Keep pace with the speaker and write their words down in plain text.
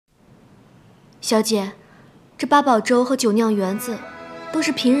小姐，这八宝粥和酒酿圆子都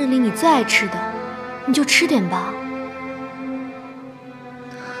是平日里你最爱吃的，你就吃点吧。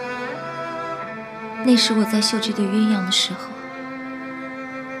那是我在秀这对鸳鸯的时候，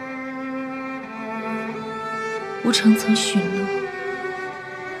吴成曾许诺，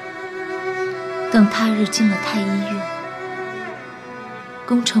等他日进了太医院，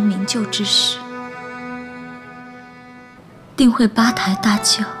功成名就之时，定会八抬大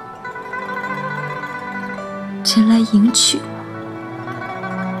轿前来迎娶我。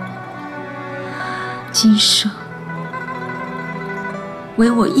今生唯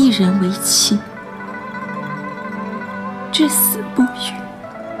我一人为妻，至死不渝。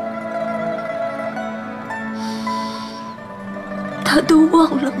他都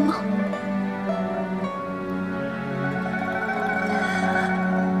忘了吗？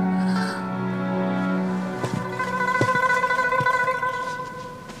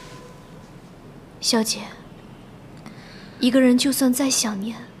小姐，一个人就算再想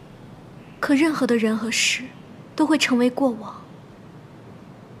念，可任何的人和事都会成为过往。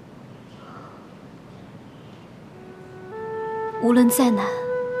无论再难，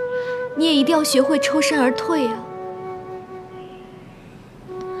你也一定要学会抽身而退啊！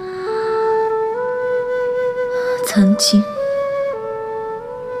曾经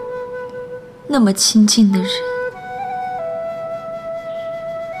那么亲近的人，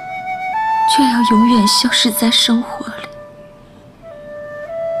却要永远消失在生活里。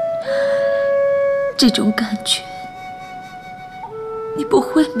这种感觉，你不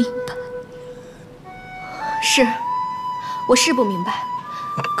会明白。是，我是不明白，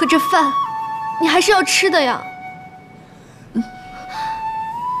可这饭你还是要吃的呀。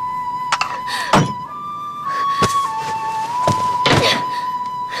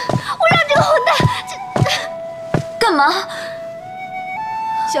我让这个混蛋干嘛？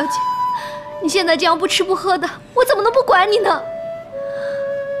小姐，你现在这样不吃不喝的，我怎么能不管你呢？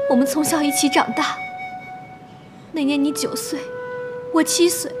我们从小一起长大，那年你9岁，我7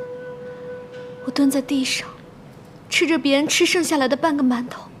岁，我蹲在地上，吃着别人吃剩下来的半个馒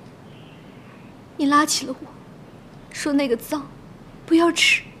头，你拉起了我，说那个脏，不要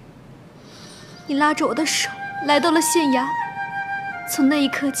吃。你拉着我的手来到了县衙，从那一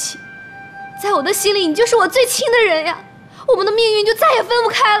刻起，在我的心里，你就是我最亲的人呀，我们的命运就再也分不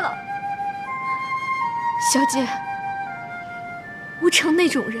开了。小姐，吴成那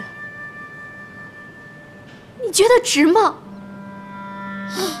种人，你觉得值吗？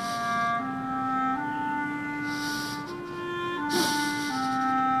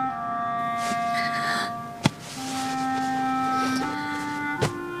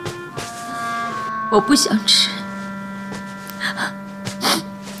我不想吃，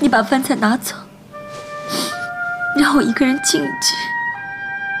你把饭菜拿走，让我一个人静一静。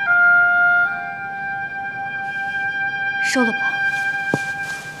收了吧。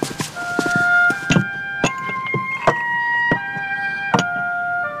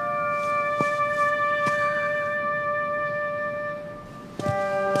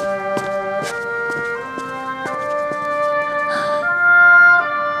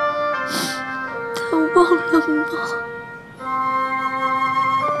他忘了吗？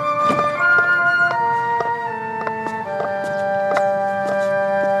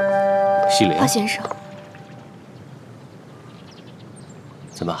喜莲，华先生，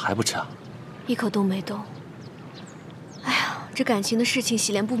怎么还不吃啊？一口都没动。哎呀，这感情的事情，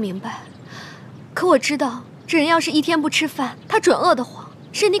喜莲不明白。可我知道，这人要是一天不吃饭，他准饿得慌，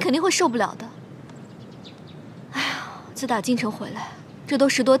身体肯定会受不了的。哎呀，自打京城回来，这都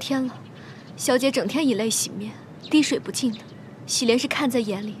10多天了，小姐整天以泪洗面，滴水不进的。喜莲是看在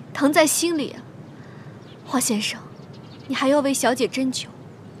眼里，疼在心里啊。华先生，你还要为小姐针灸，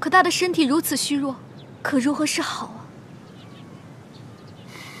可她的身体如此虚弱，可如何是好啊？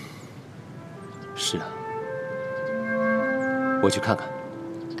是啊，我去看看。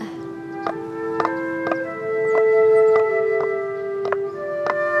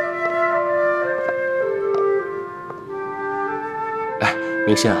哎，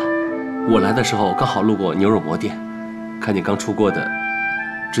明仙啊，我来的时候刚好路过牛肉馍店，看见刚出锅的，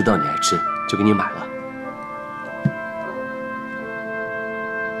知道你爱吃，就给你买了。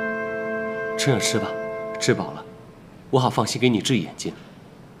吃上吃吧，吃饱了，我好放心给你治眼睛。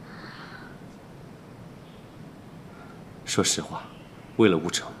说实话，为了吴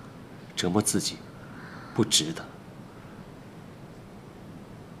成，折磨自己，不值得。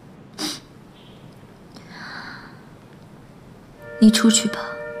你出去吧，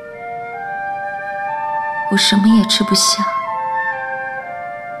我什么也吃不下，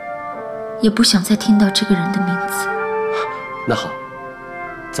也不想再听到这个人的名字。那好，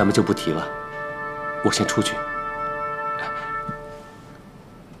咱们就不提了。我先出去，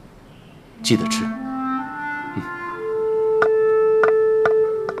记得吃。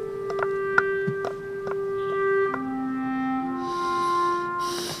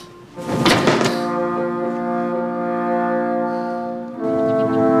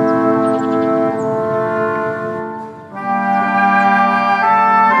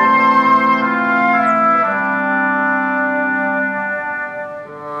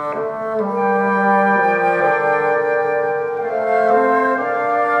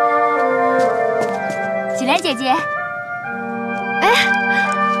姐姐，哎，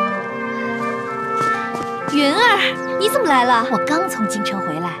云儿，你怎么来了？我刚从京城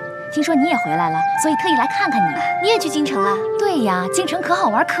回来，听说你也回来了，所以特意来看看你。你也去京城了？对呀，京城可好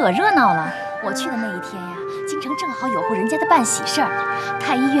玩，可热闹了。我去的那一天呀，京城正好有户人家的办喜事儿，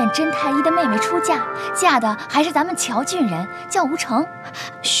太医院甄太医的妹妹出嫁，嫁的还是咱们乔郡人，叫吴成。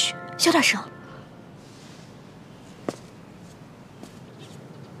嘘，小点声。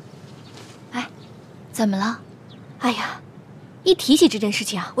哎，怎么了？哎呀，一提起这件事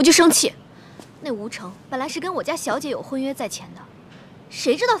情啊，我就生气。那吴成本来是跟我家小姐有婚约在前的，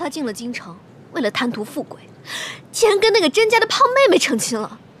谁知道他进了京城，为了贪图富贵，竟然跟那个甄家的胖妹妹成亲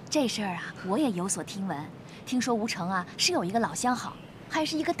了。这事儿啊，我也有所听闻。听说吴成啊是有一个老相好，还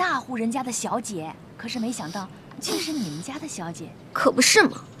是一个大户人家的小姐，可是没想到却是你们家的小姐。可不是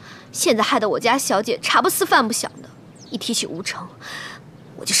嘛！现在害得我家小姐茶不思饭不想的，一提起吴成，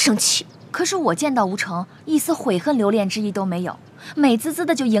我就生气。可是我见到吴成，一丝悔恨留恋之意都没有，美滋滋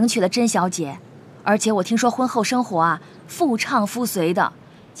的就迎娶了甄小姐。而且我听说婚后生活啊，夫唱妇随的。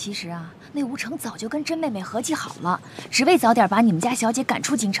其实啊，那吴成早就跟甄妹妹和气好了，只为早点把你们家小姐赶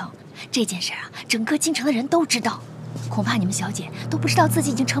出京城。这件事啊，整个京城的人都知道，恐怕你们小姐都不知道自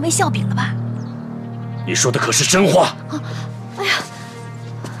己已经成为笑柄了吧？你说的可是真话？哎呀，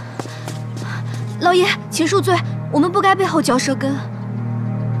老爷，请恕罪，我们不该背后嚼舌根。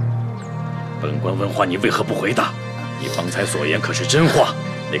本官问话，你为何不回答？你方才所言可是真话？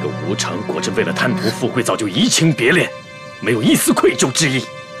那个吴成果真为了贪图富贵，早就移情别恋，没有一丝愧疚之意。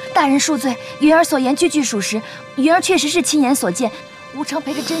大人恕罪，云儿所言句句属实，云儿确实是亲眼所见。吴成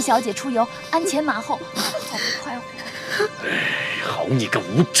陪着甄小姐出游，鞍前马后，好不快活。哎，好你个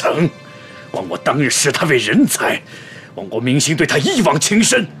吴成！枉我当日视他为人才，枉我明心对他一往情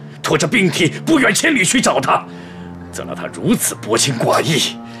深，拖着病体不远千里去找他，怎料他如此薄情寡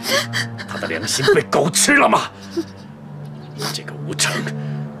义，他的良心被狗吃了吗？这个吴成，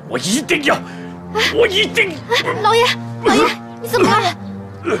我一定要！老爷，你怎么了？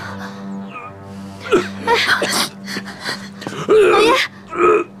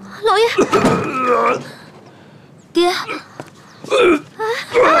老爷，爹，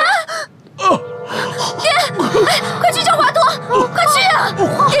爹，快去叫华佗，快去啊！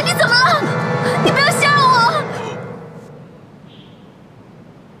爹，你怎么了？你不要吓我！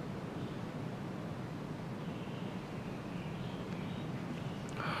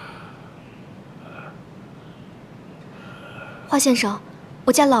华先生，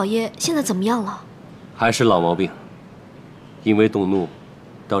我家老爷现在怎么样了？还是老毛病，因为动怒，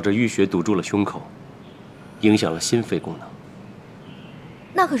导致淤血堵住了胸口，影响了心肺功能。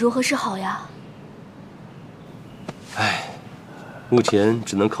那可如何是好呀？唉，目前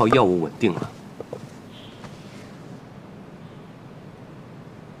只能靠药物稳定了。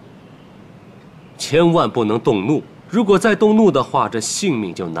千万不能动怒，如果再动怒的话，这性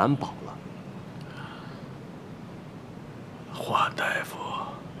命就难保了。华大夫，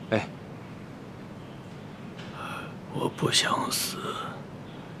哎，我不想死，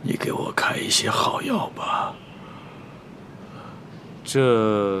你给我开一些好药吧。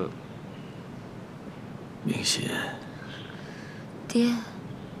这，明心，爹，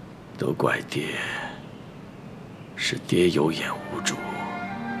都怪爹，是爹有眼无珠，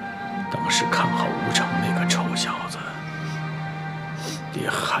当时看好吴成那个臭小子，爹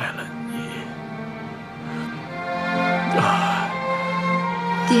害了你。啊！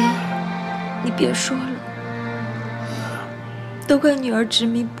爹，你别说了，都怪女儿执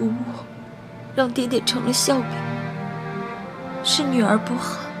迷不悟，让爹爹成了笑柄。是女儿不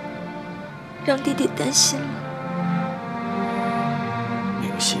好，让爹爹担心了。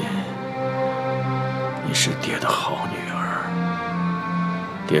明心，你是爹的好女儿，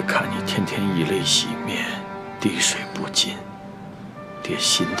爹看你天天以泪洗面，滴水不进，爹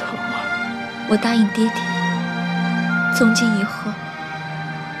心疼啊。我答应爹爹，从今以后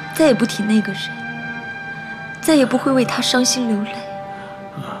再也不提那个人，再也不会为他伤心流泪。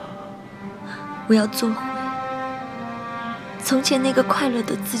我要做回从前那个快乐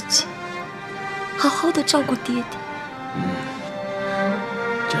的自己，好好的照顾爹爹。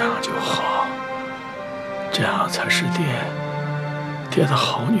这样就好。这样才是爹的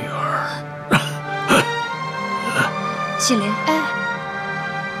好女儿。喜莲，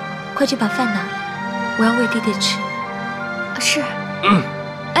快去把饭拿来，我要喂爹爹吃。是。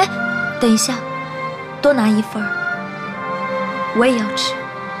哎，等一下，多拿一份儿，我也要吃。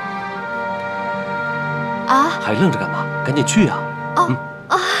啊？还愣着干嘛？赶紧去啊！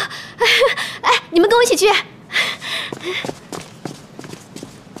哎，你们跟我一起去。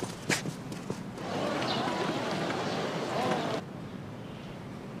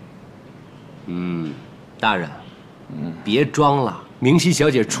大人，别装了，明熙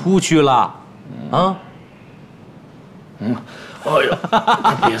小姐出去了，啊？哎呀，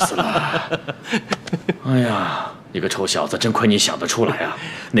快憋死了！哎呀，你个臭小子，真亏你想得出来啊！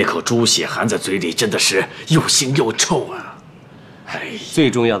那口猪血含在嘴里，真的是又腥又臭啊！哎，最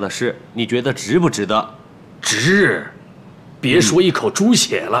重要的是，你觉得值不值得？值！别说一口猪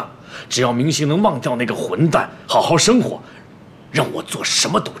血了，只要明星能忘掉那个混蛋，好好生活，让我做什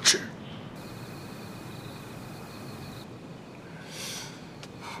么都值。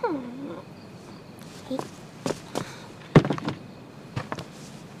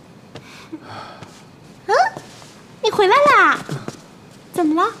你回来啦？怎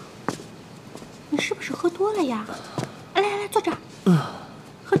么了？你是不是喝多了呀？来，坐这儿。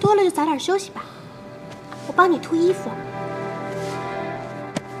喝多了就早点休息吧。我帮你脱衣服。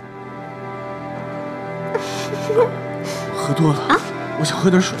喝多了啊！我想喝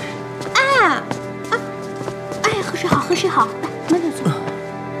点水。哎，喝水好，喝水好。来，慢点坐。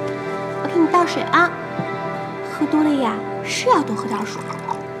我给你倒水啊。喝多了呀，是要多喝点水，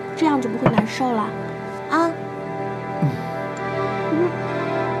这样就不会难受了啊。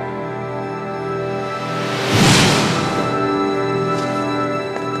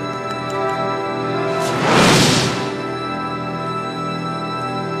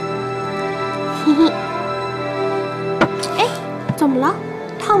哎，怎么了？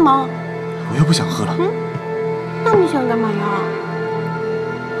烫吗？我又不想喝了。那你想干嘛呀？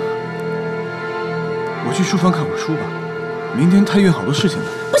我去书房看会儿书吧，明天太院好多事情呢。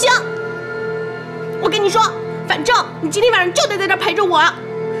不行，我跟你说，反正你今天晚上就得在这儿陪着我。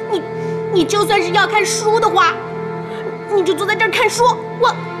你就算是要看书的话，你就坐在这儿看书，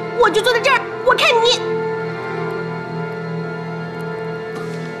我就坐在这儿，我看你。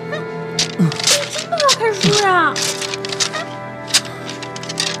你真的要看书呀？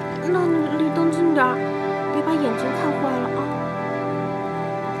那你离灯近点，别把眼睛看坏了啊。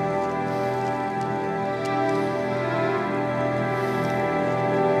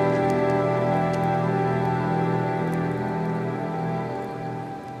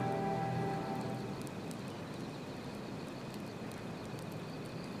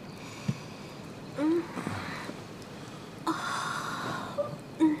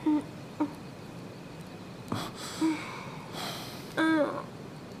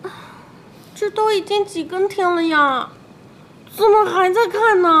这都已经几更天了呀，怎么还在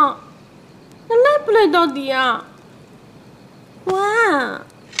看呢？那累不累到底啊？晚。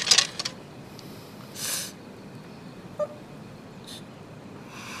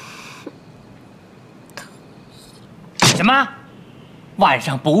什么？晚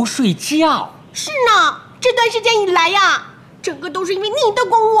上不睡觉？是呢，这段时间以来呀，整个都是因为你的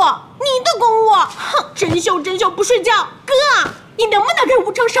公务，哼，真秀不睡觉，哥。你能不能给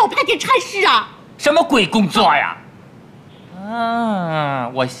吴成少派点差事啊？什么鬼工作呀？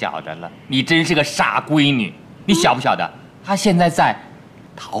我晓得了，你真是个傻闺女。你晓不晓得，他现在在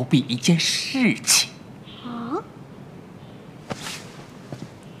逃避一件事情啊？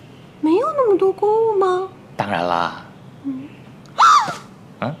没有那么多公务吗？当然啦。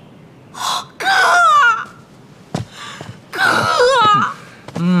哥，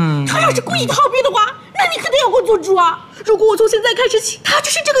他要是故意逃避的话，那你可得要给我做主啊！如果我从现在开始起，他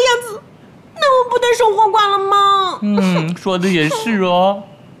就是这个样子，那我不得守皇馆了吗？说的也是哦。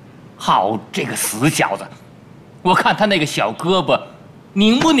好，这个死小子，我看他那个小胳膊，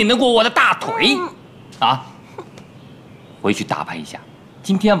拧不拧得过我的大腿？啊！回去打扮一下，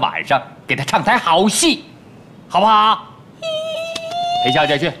今天晚上给他唱台好戏，好不好？裴小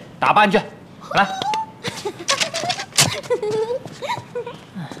姐去打扮去，来。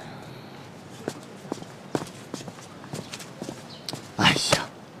哎呀，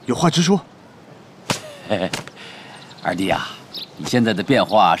有话直说。二弟呀，你现在的变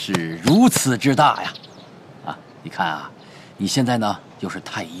化是如此之大呀！啊，你看啊，你现在呢又是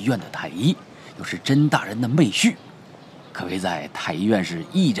太医院的太医，又是甄大人的妹婿，可谓在太医院是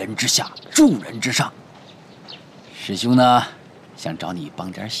一人之下，众人之上。师兄呢，想找你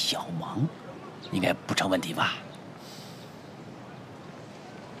帮点小忙，应该不成问题吧？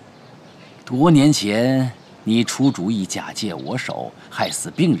多年前你出主意假借我手害死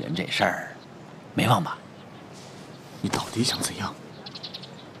病人这事儿，没忘吧？你到底想怎样？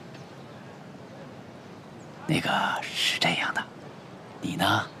那个是这样的，你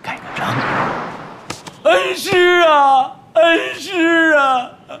呢盖个章。恩师啊，恩师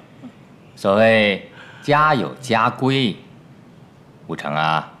啊！所谓家有家规，武成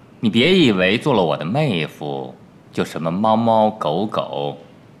啊，你别以为做了我的妹夫，就什么猫猫狗狗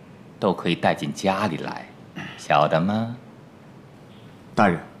都可以带进家里来，晓得吗？大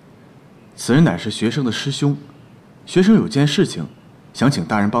人，此人乃是学生的师兄，学生有件事情想请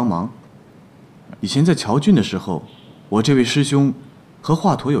大人帮忙。以前在乔郡的时候，我这位师兄和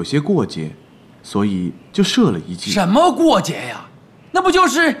华佗有些过节，所以就设了一计。什么过节呀？那不就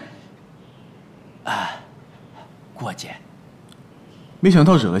是过节？没想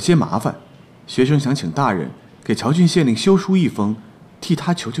到惹了些麻烦，学生想请大人给乔郡县令修书一封，替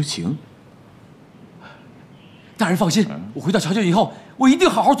他求求情。大人放心，我回到乔郡以后，我一定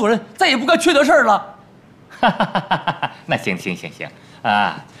好好做人，再也不干缺德事儿了。那行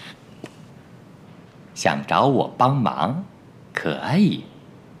啊，想找我帮忙，可以，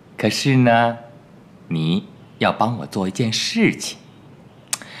可是呢，你要帮我做一件事情，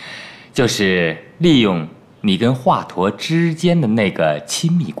就是利用你跟华佗之间的那个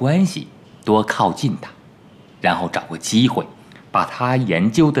亲密关系，多靠近他，然后找个机会，把他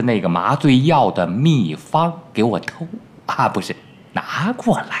研究的那个麻醉药的秘方给我不是拿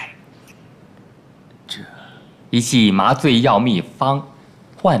过来。这一剂麻醉药秘方，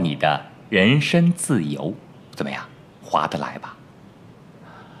换你的人身自由，怎么样？划得来吧？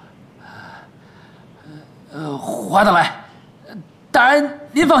划得来。大人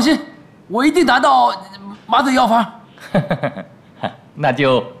您放心，我一定拿到麻醉药方。那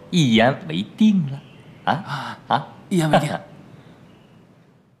就一言为定了。一言为定。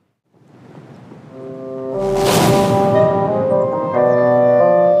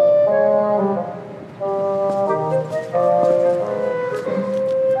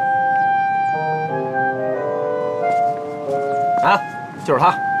就是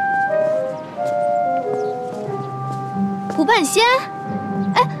他，胡半仙。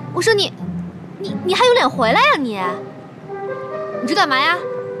哎，我说你还有脸回来呀你？你这干嘛呀？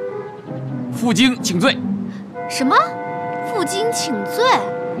负荆请罪。什么？负荆请罪？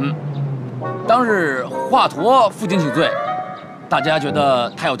当日华佗负荆请罪，大家觉得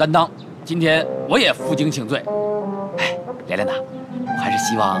他有担当，今天我也负荆请罪。哎，莲莲呐，我还是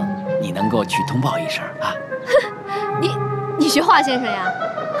希望你能够去通报一声啊。你学华先生呀？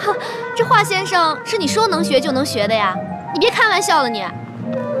哼，这华先生是你说能学就能学的呀！你别开玩笑了你。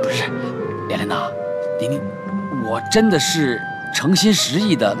不是，莲莲呐，我真的是诚心实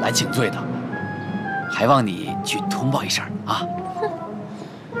意的来请罪的，还望你去通报一声啊。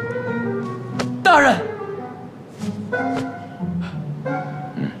大人。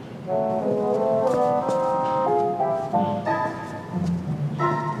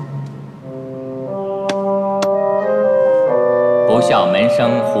不孝门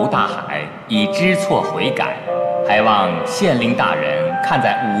生胡大海已知错悔改，还望县令大人看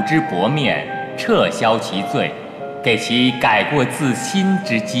在武之薄面，撤销其罪，给其改过自新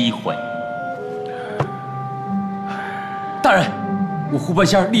之机会。大人，我胡半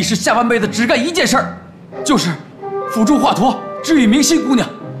仙立誓下半辈子只干一件事儿，就是辅助华佗治愈明心姑娘，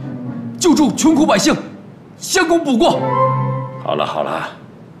救助穷苦百姓，将功补过。好了，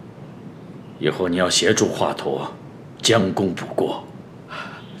以后你要协助华佗将功补过。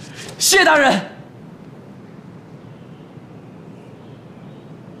谢大人。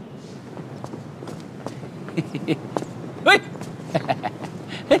哎，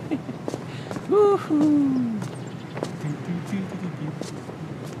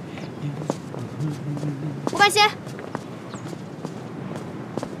胡半仙，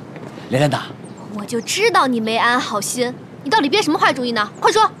莲莲呐，我就知道你没安好心，你到底憋什么坏主意呢？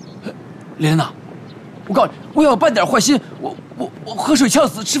快说！莲莲呐，我告诉你，我要办点坏心，我喝水呛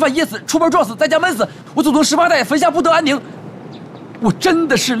死，吃饭噎死，出门撞死，在家闷死，我祖宗18代坟下不得安宁。我真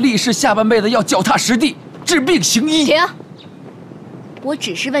的是立誓下半辈子要脚踏实地，治病行医。停！我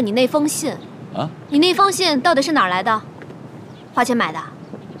只是问你那封信啊，你那封信到底是哪儿来的？花钱买的？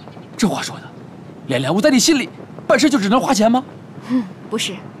这话说的，莲莲，我在你心里办事就只能花钱吗？不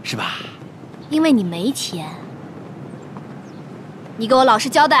是，是吧？因为你没钱。你给我老实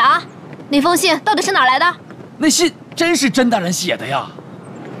交代啊！那封信到底是哪儿来的？那信真是甄大人写的呀！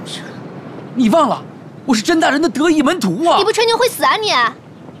你忘了，我是甄大人的得意门徒啊！你不吹牛会死啊你！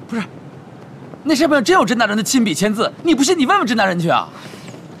不是，那上面真有甄大人的亲笔签字，你不信你问问甄大人去啊！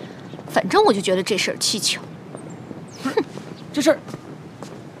反正我就觉得这事儿蹊跷。这事儿，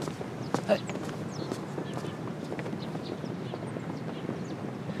哎，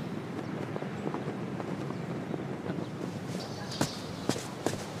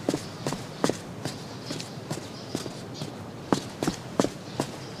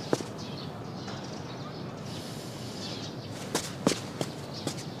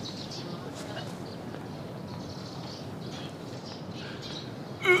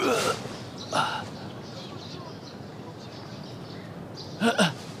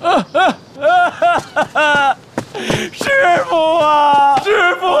师傅啊，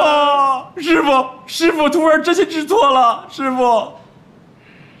师傅，徒儿真心知错了，师傅。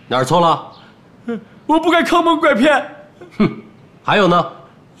哪儿错了？我不该坑蒙拐骗。哼，还有呢？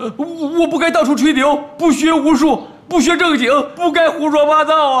我不该到处吹牛，不学无术，不学正经，不该胡说八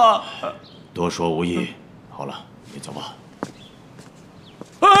道啊！多说无益。好了，你走吧。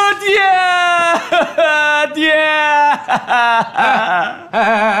爹！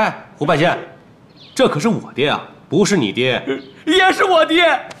哎，胡半仙，这可是我爹啊，不是你爹。也是我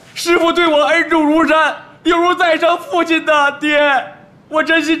爹，师傅对我恩重如山，犹如再生父亲的爹。我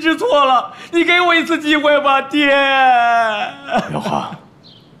真心知错了，你给我一次机会吧，爹。苗华，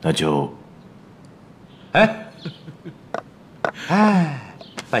那就……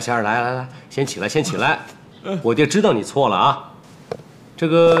半仙儿，来，先起来，我爹知道你错了啊。这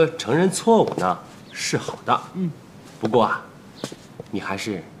个承认错误呢是好的，不过啊，你还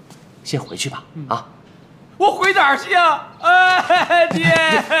是先回去吧，啊。我回哪儿去啊？爹，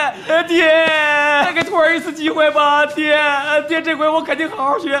再给徒儿一次机会吧，爹，这回我肯定好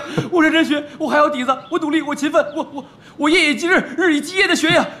好学，我认真学，我还有底子，我努力，我勤奋，我夜以继日，日以继夜的学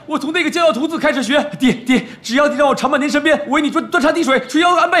呀。我从那个将要童子开始学，爹，只要你让我常伴您身边，我为你端茶递水，捶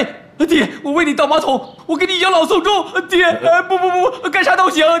腰安背，爹，我为你倒马桶，我给你养老送终，爹，不，干啥都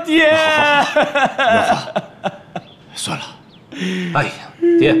行，爹。苗华，算了。哎呀，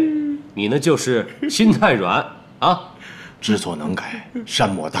爹。你呢，就是心太软啊！知错能改，善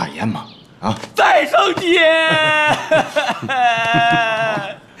莫大焉嘛！啊！再生爹！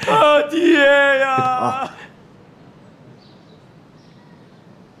爹呀！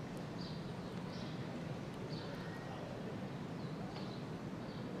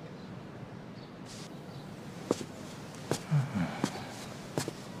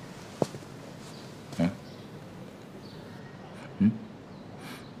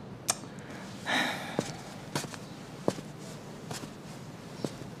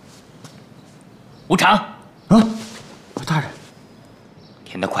无常，大人，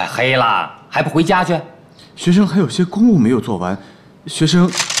天都快黑了，还不回家去？学生还有些公务没有做完，学生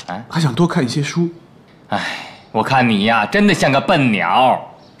还想多看一些书。我看你呀，真的像个笨鸟，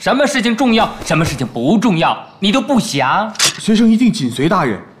什么事情重要，什么事情不重要，你都不想。学生一定紧随大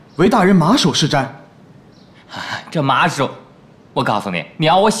人，为大人马首是瞻。这马首，我告诉你，你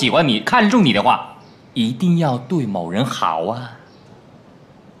要我喜欢你、看重你的话，一定要对某人好啊。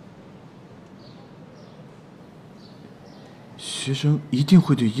学生一定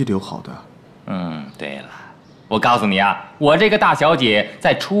会对一流好的。对了，我告诉你啊，我这个大小姐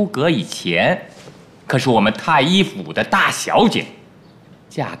在出阁以前，可是我们太医府的大小姐，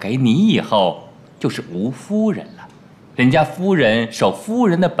嫁给你以后就是吴夫人了。人家夫人守夫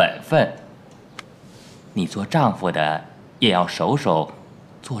人的本分，你做丈夫的也要守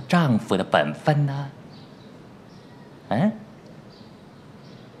做丈夫的本分呢。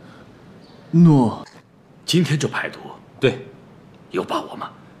诺，今天就排毒。对，有把握吗？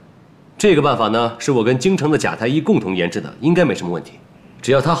这个办法呢，是我跟京城的贾太医共同研制的，应该没什么问题。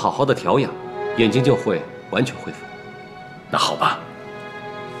只要他好好的调养，眼睛就会完全恢复。那好吧，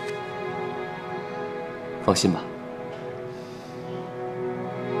放心吧。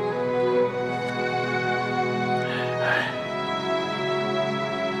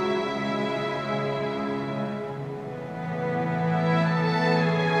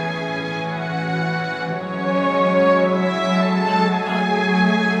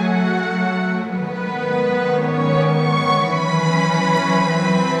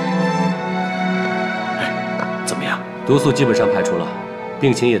毒素基本上排除了，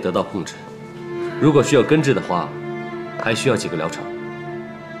病情也得到控制。如果需要根治的话，还需要几个疗程。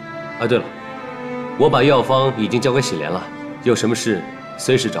对了，我把药方已经交给喜莲了，有什么事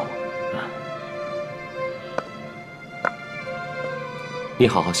随时找我。你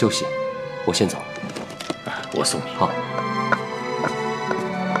好好休息，我先走了。我送你。好。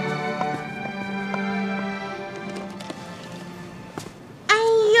哎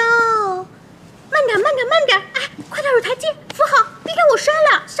呦，慢点，快点，有台阶，扶好，别让我摔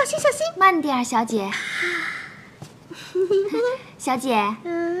了，小心。慢点，小姐。小姐，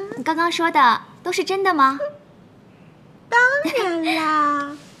你刚刚说的都是真的吗？当然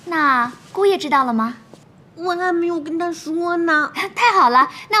啦。那姑爷知道了吗？我还没有跟他说呢。太好了，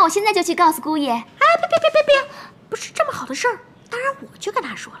那我现在就去告诉姑爷。别，不是这么好的事儿，当然我就跟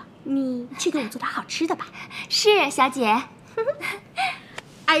他说了。你去给我做点好吃的吧。是，小姐。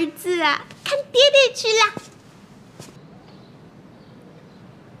儿子啊，看爹爹去了。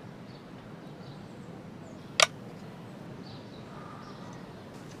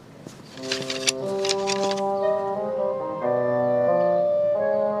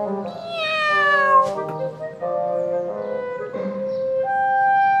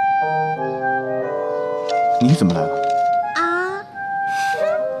你怎么来了？啊，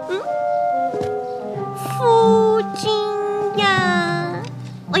夫君呀，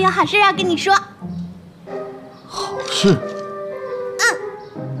我有好事要跟你说。好事？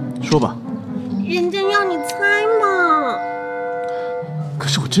说吧。人家要你猜嘛。可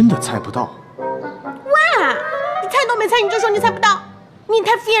是我真的猜不到。哇，你猜都没猜你就说你猜不到，你也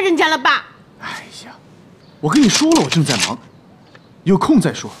太敷衍人家了吧？哎呀，我跟你说了，我正在忙，有空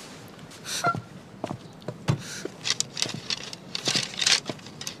再说。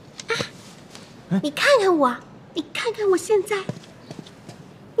你看看我，你看看我现在，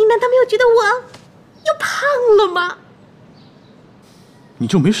你难道没有觉得我又胖了吗？你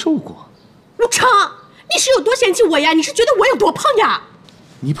就没瘦过？吴成，你是有多嫌弃我呀？你是觉得我有多胖呀？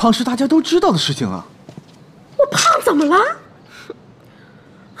你胖是大家都知道的事情啊。我胖怎么了？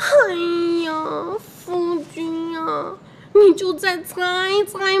哎呀，夫君呀，你就再猜一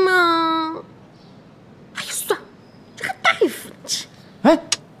猜嘛。哎呀，算了，这个大夫，哎，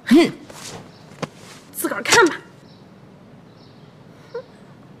你自个儿看吧。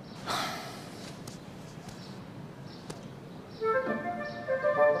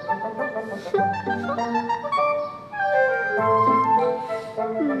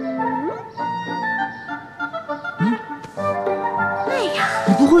哎呀，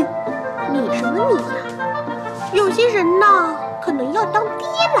你不会？你什么你呀？有些人呢，可能要当爹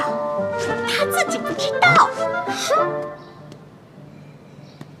了，他自己不知道。哼。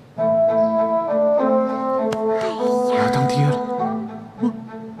我要当爹了，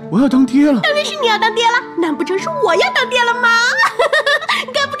我要当爹了。当然是你要当爹了，难不成是我要当爹了吗？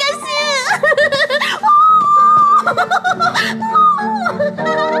高不高兴？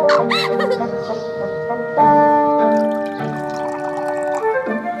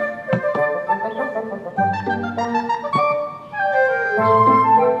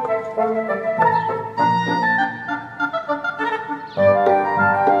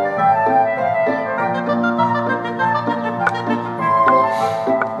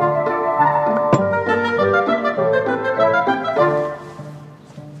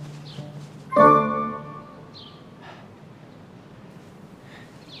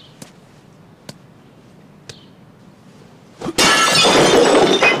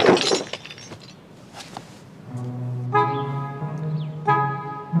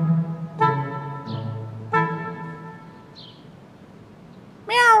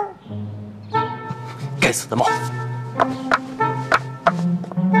该死的猫！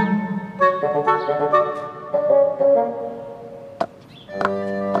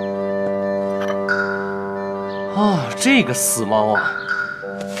啊，这个死猫啊！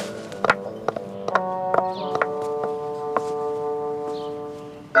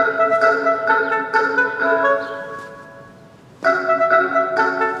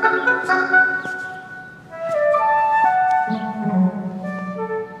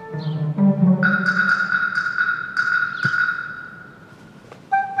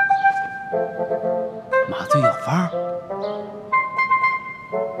麻醉药方。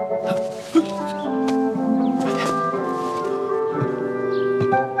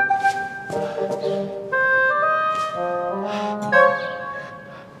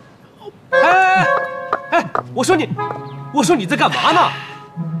哎，我说你在干嘛呢？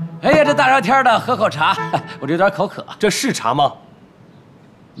哎呀，这大热天的，喝口茶，我这有点口渴。这是茶吗？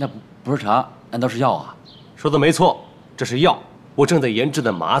那不是茶，难道是药啊？说的没错，这是药，我正在研制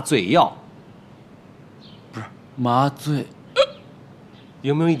的麻醉药。不是麻醉，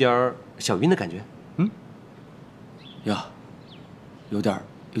有没有一点小晕的感觉？嗯，呀，有点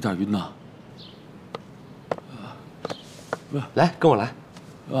晕呐。来，跟我来。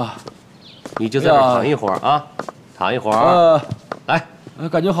啊，你就在这儿躺一会儿啊，躺一会儿。来，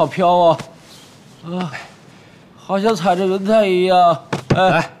感觉好飘啊，好像踩着轮胎一样。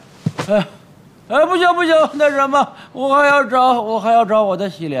哎，不行，那什么，我还要找我的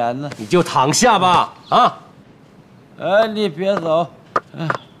洗脸呢。你就躺下吧，啊！哎，你别走，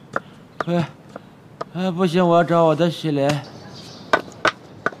不行，我要找我的洗脸。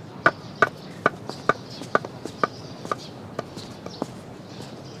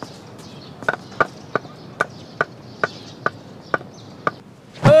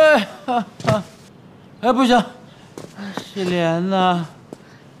哎，不行，洗脸呢？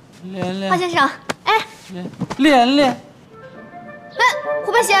脸，华先生，哎，脸，哎，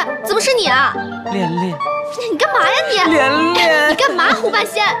胡半仙，怎么是你啊？脸，你干嘛呀你？脸，你干嘛？胡半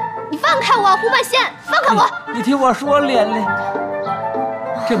仙，你放开我！胡半仙，放开我！你听我说，脸，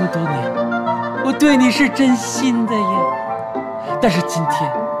这么多年，我对你是真心的呀。但是今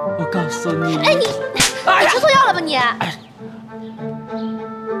天，我告诉你，哎你吃错药了吧你？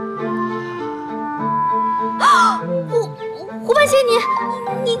胡半仙，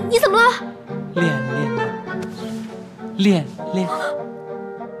你怎么了？练。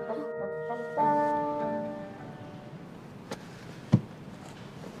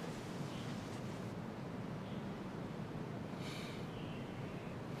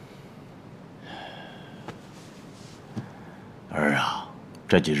儿啊，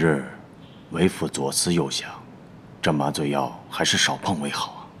这几日为父左思右想，这麻醉药还是少碰为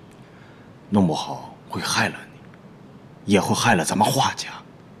好啊，弄不好会害了你，也会害了咱们华家。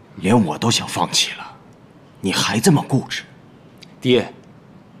连我都想放弃了，你还这么固执。爹，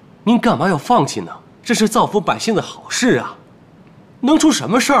您干嘛要放弃呢？这是造福百姓的好事啊，能出什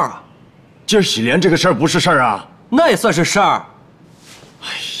么事儿啊？今儿喜莲这个事儿不是事儿啊，那也算是事儿。哎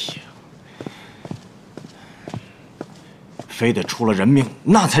呀，非得出了人命，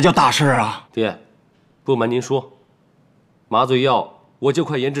那才叫大事啊！爹，不瞒您说，麻醉药我就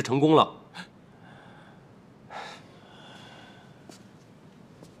快研制成功了。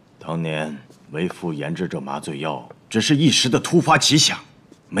当年为父研制这麻醉药，只是一时的突发奇想，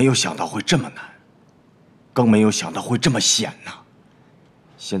没有想到会这么难，更没有想到会这么险呐。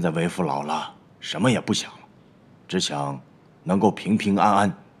现在为父老了，什么也不想了，只想能够平平安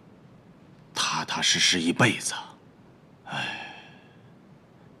安、踏踏实实一辈子。哎，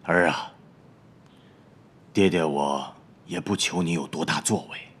儿啊，爹爹我也不求你有多大作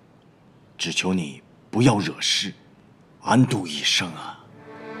为，只求你不要惹事，安度一生啊。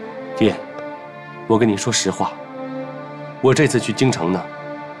爹，我跟你说实话，我这次去京城呢，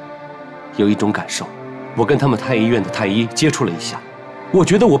有一种感受，我跟他们太医院的太医接触了一下，我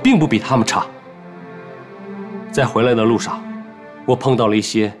觉得我并不比他们差。在回来的路上，我碰到了一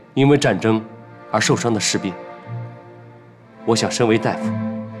些因为战争而受伤的士兵。我想，身为大夫，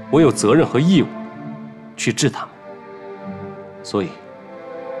我有责任和义务去治他们。所以，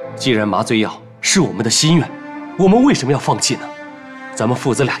既然麻醉药是我们的心愿，我们为什么要放弃呢？咱们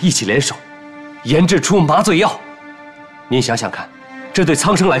父子俩一起联手，研制出麻醉药。您想想看，这对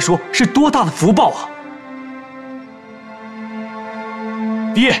苍生来说是多大的福报啊！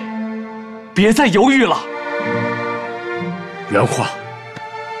爹，别再犹豫了。元化，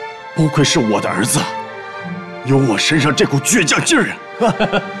不愧是我的儿子，有我身上这股倔强劲儿啊！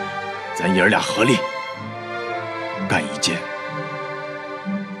咱爷儿俩合力，干一件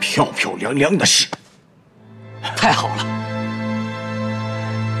漂漂亮亮的事。太好了！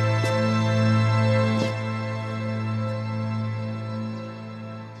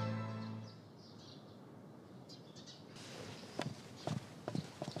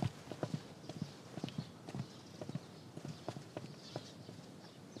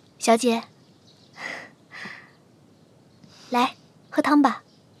小姐，来喝汤吧。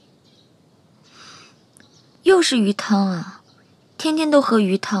又是鱼汤啊！天天都喝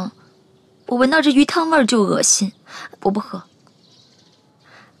鱼汤，我闻到这鱼汤味儿就恶心，我不喝。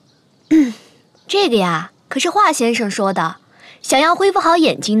这个呀，可是华先生说的，想要恢复好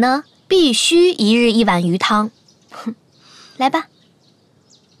眼睛呢，必须一日一碗鱼汤。来吧。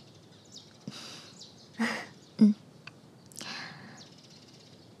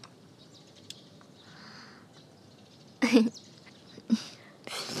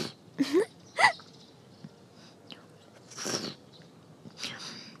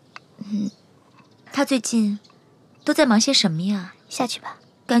他最近都在忙些什么呀？下去吧。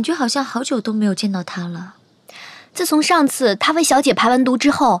感觉好像好久都没有见到他了。自从上次他为小姐排完毒之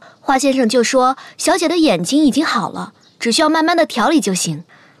后，华先生就说小姐的眼睛已经好了，只需要慢慢的调理就行。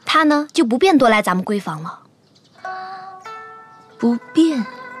他呢就不便多来咱们闺房了。不便？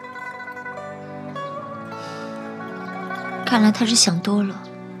看来他是想多了。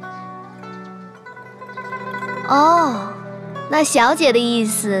哦，那小姐的意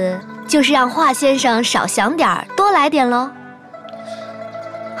思就是让华先生少想点儿，多来点喽。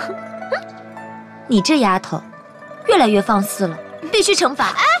你这丫头，越来越放肆了，必须惩罚！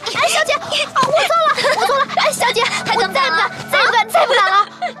哎，小姐，我错了！哎，小姐，太敢再不敢了！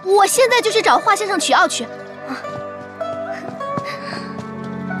我现在就去找华先生取药去。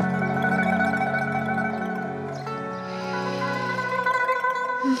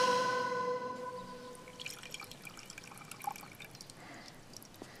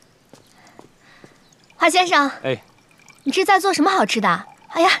华先生，哎，你这在做什么好吃的？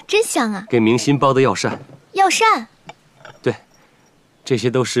哎呀，真香啊！给明心包的药膳。药膳？对，这些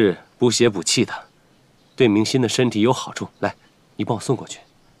都是补血补气的，对明心的身体有好处。来，你帮我送过去。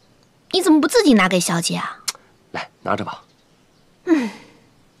你怎么不自己拿给小姐啊？来，拿着吧。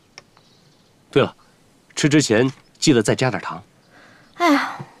对了，吃之前记得再加点糖。哎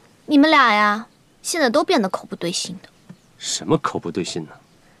呀，你们俩呀，现在都变得口不对心的。什么口不对心呢？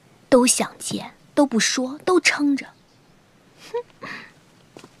都想见，都都不说，都撑着。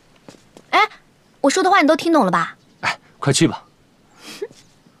哎，我说的话你都听懂了吧？哎，快去吧。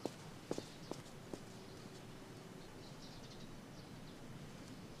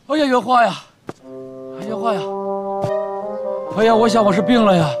哎呀，元花呀！哎，元花呀！哎呀，我想我是病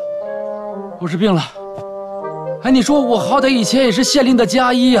了呀，我是病了。哎，你说我好歹以前也是县令的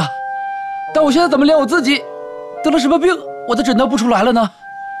家医呀，但我现在怎么连我自己得了什么病我都诊断不出来了呢？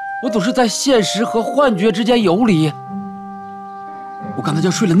我总是在现实和幻觉之间游离。我刚才就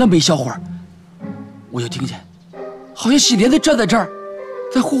睡了那么一小会儿，我就听见，好像喜莲在站在这儿，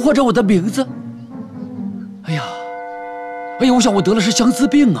在呼唤着我的名字。哎呀，我想我得了是相思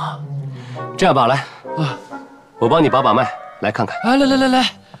病啊。这样吧，来啊，我帮你把脉，来看看。哎，来，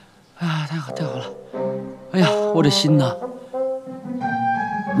哎呀，太好了。哎呀，我这心呐，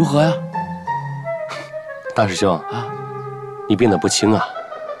如何呀？大师兄啊，你病得不轻啊。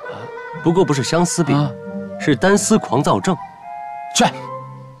不过不是相思病，是单思狂躁症。去，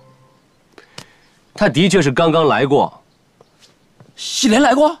他的确是刚刚来过。喜莲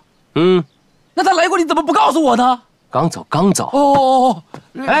来过？嗯。那他来过，你怎么不告诉我呢？刚走。哦。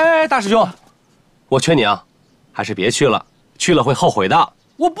哎，大师兄，我劝你啊，还是别去了，去了会后悔的。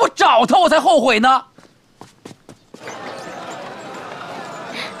我不找他，我才后悔呢。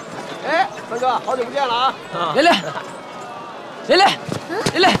哎，三哥，好久不见了啊！连，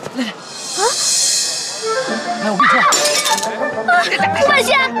哎，我跟你说，胡半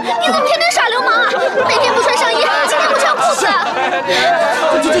仙，你怎么天天耍流氓啊？那天不穿上衣，今天不穿裤子。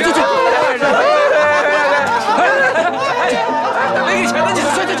去！没给钱的，去！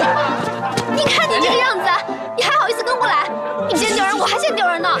你看你这个样子，你还好意思跟过来？你先丢人，我还先丢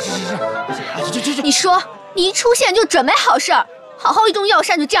人呢。去！你说你一出现就准没好事儿，好好一种药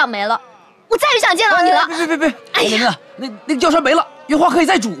膳就这样没了，我再也不想见到你了。别！哎呀，那个药膳没了，原花可以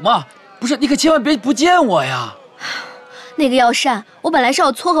再煮嘛。不是，你可千万别不见我呀！那个药膳，我本来是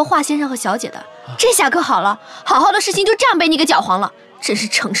要撮合华先生和小姐的，这下可好了，好好的事情就这样被你给搅黄了，真是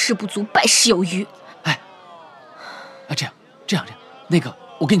成事不足败事有余。哎，这样，那个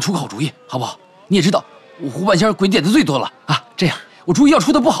我给你出个好主意，好不好？你也知道，我胡半仙鬼点子最多了啊！这样，我主意要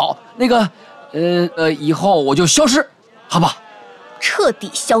出的不好，那个，以后我就消失，好不好？彻底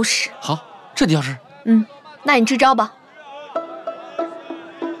消失。好，彻底消失。嗯，那你支招吧。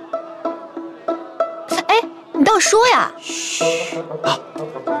你倒说呀！嘘啊，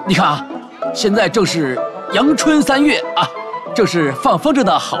你看啊，现在正是阳春3月啊，正是放风筝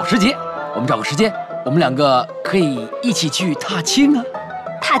的好时节。我们找个时间，我们两个可以一起去踏青啊。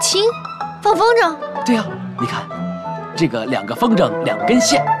踏青？放风筝？对呀，你看，这个2个风筝2根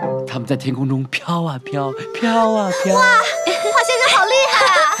线，它们在天空中飘啊飘。哇，华先生好厉害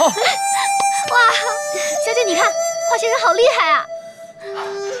啊！哇，小姐你看，华先生好厉害啊！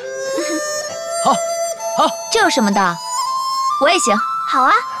好，这有什么的？我也行。好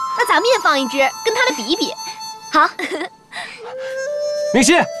啊，那咱们也放一只，跟他们比一比。好。明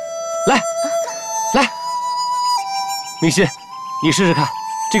熙，来，明熙，你试试看，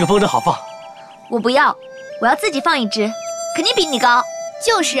这个风筝好放。我不要，我要自己放一只，肯定比你高。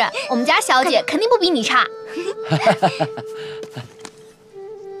就是，我们家小姐肯定不比你差。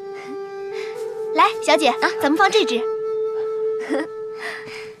来，小姐啊，咱们放这只。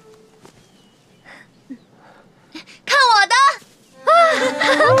看我的！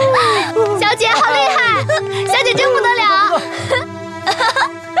小姐好厉害，小姐真不得了！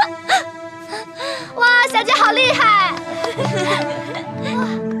哇，小姐好厉害！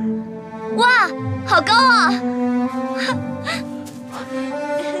哇，好高啊！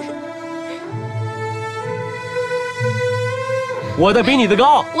我的比你的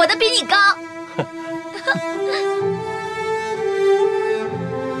高，我的比你高。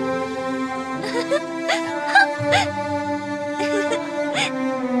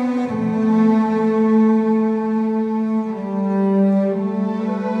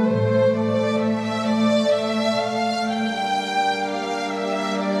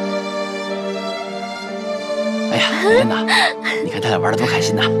哎呀，莲娜，你看他俩玩的多开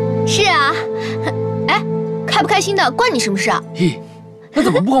心呐！是啊，哎，开不开心的关你什么事啊？嘿，那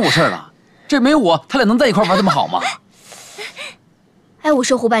怎么不关我事儿了？这没有我，他俩能在一块玩这么好吗？哎，我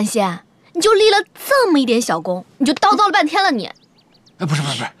说胡半仙，你就立了这么一点小功，你就叨叨了半天了你。哎，不是，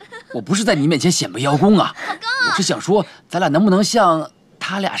我不是在你面前显摆邀功啊，我是想说，咱俩能不能像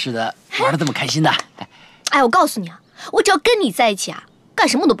他俩似的玩的这么开心呢？哎，我告诉你啊，我只要跟你在一起啊，干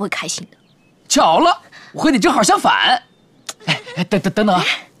什么都不会开心的。巧了，我和你正好相反。哎，等等啊！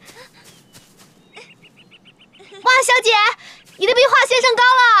哇，小姐，你的比华先生高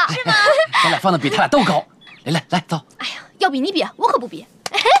了，是吗？咱俩放的比他俩都高。来，走。哎呀，要比你比，我可不比。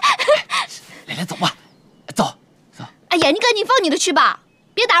来，走吧，走。哎呀，你赶紧放你的去吧，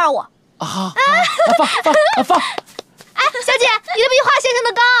别打扰我。啊，放。哎，小姐，你的比华先生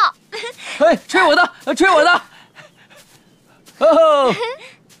的高。哎，吹我的。哦，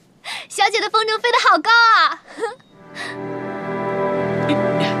小姐的风筝飞得好高啊！